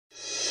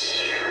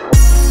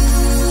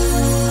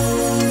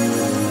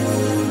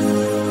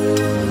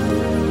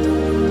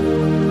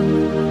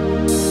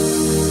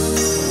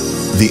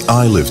The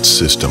iLIFT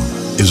system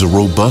is a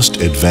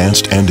robust,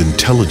 advanced, and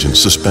intelligent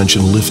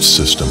suspension lift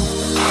system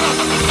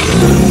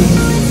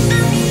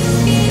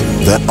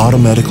that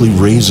automatically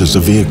raises a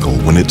vehicle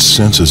when it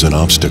senses an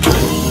obstacle,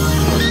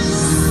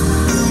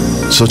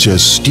 such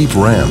as steep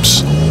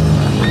ramps,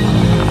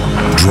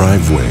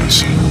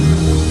 driveways,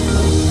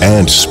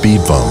 and speed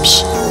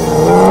bumps.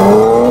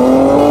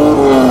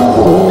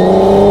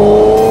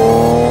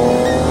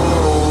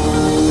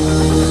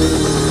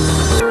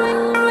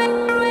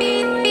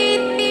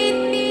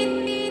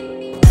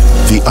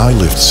 The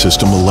iLIFT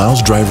system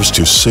allows drivers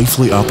to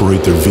safely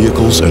operate their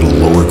vehicles at a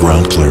lower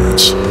ground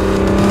clearance,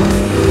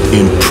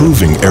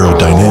 improving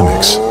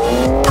aerodynamics,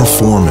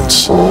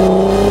 performance,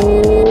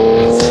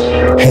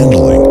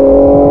 handling,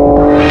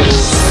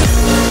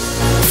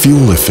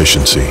 fuel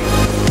efficiency,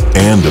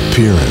 and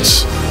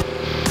appearance,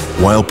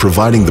 while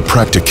providing the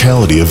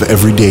practicality of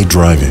everyday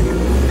driving.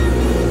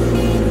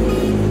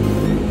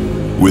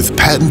 With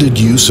patented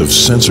use of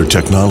sensor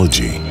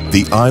technology,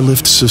 the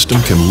iLIFT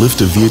system can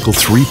lift a vehicle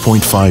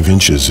 3.5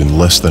 inches in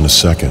less than a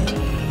second.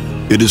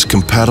 It is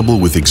compatible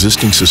with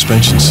existing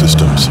suspension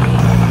systems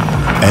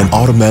and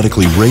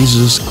automatically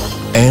raises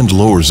and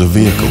lowers a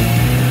vehicle,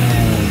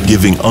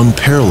 giving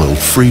unparalleled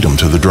freedom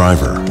to the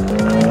driver.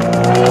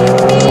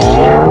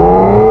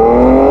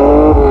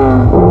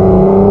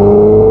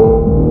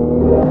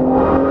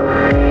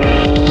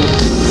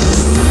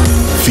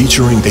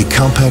 Featuring a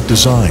compact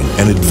design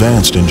and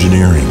advanced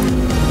engineering,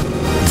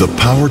 the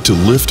power to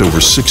lift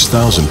over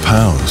 6,000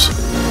 pounds,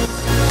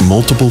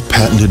 multiple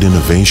patented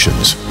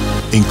innovations,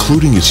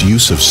 including its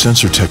use of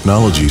sensor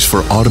technologies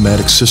for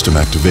automatic system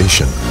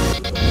activation,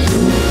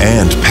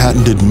 and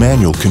patented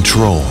manual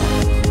control.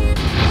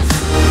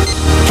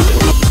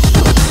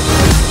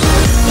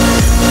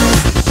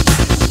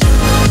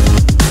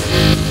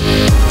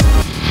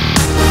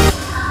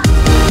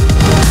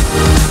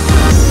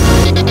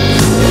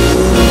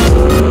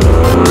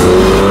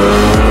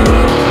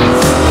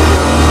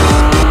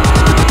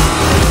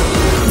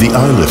 The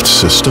iLIFT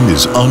system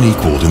is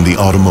unequaled in the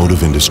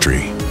automotive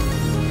industry.